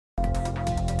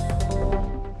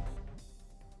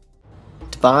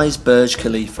Dubai's Burj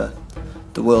Khalifa,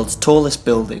 the world's tallest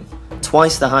building,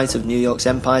 twice the height of New York's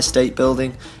Empire State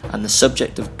Building, and the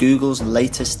subject of Google's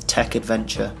latest tech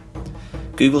adventure.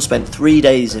 Google spent 3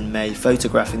 days in May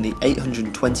photographing the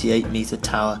 828-metre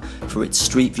tower for its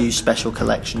Street View Special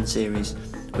Collection series,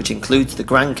 which includes the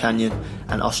Grand Canyon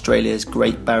and Australia's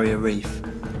Great Barrier Reef.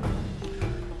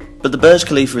 But the Burj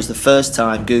Khalifa is the first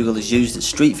time Google has used its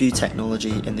Street View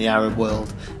technology in the Arab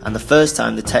world, and the first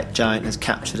time the tech giant has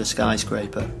captured a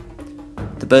skyscraper.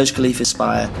 The Burj Khalifa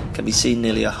spire can be seen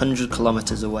nearly 100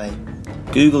 kilometres away.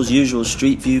 Google's usual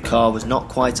Street View car was not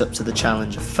quite up to the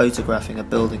challenge of photographing a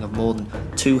building of more than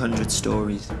 200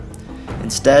 stories.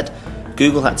 Instead,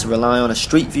 Google had to rely on a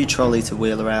Street View trolley to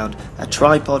wheel around, a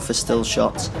tripod for still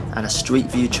shots, and a Street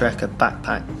View Trekker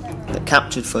backpack that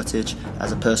captured footage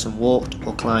as a person walked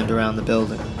or climbed around the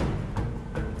building.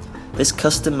 This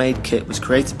custom-made kit was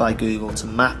created by Google to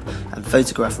map and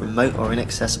photograph remote or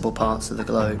inaccessible parts of the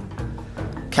globe.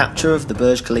 Capture of the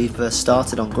Burj Khalifa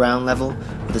started on ground level,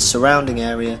 with the surrounding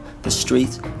area, the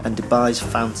street and Dubai's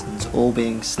fountains all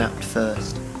being snapped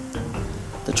first.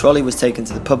 The trolley was taken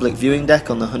to the public viewing deck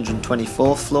on the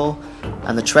 124th floor,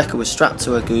 and the Trekker was strapped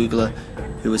to a Googler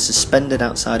who was suspended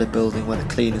outside a building where the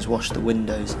cleaners washed the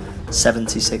windows,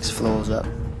 76 floors up.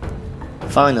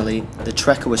 Finally, the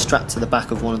Trekker was strapped to the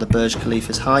back of one of the Burj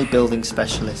Khalifa's high building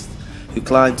specialists, who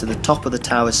climbed to the top of the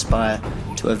tower's spire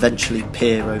to eventually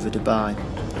peer over Dubai.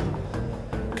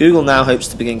 Google now hopes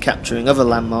to begin capturing other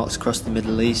landmarks across the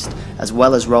Middle East, as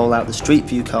well as roll out the Street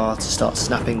View car to start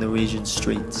snapping the region's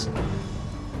streets.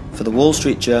 For the Wall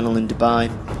Street Journal in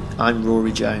Dubai, I'm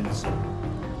Rory Jones.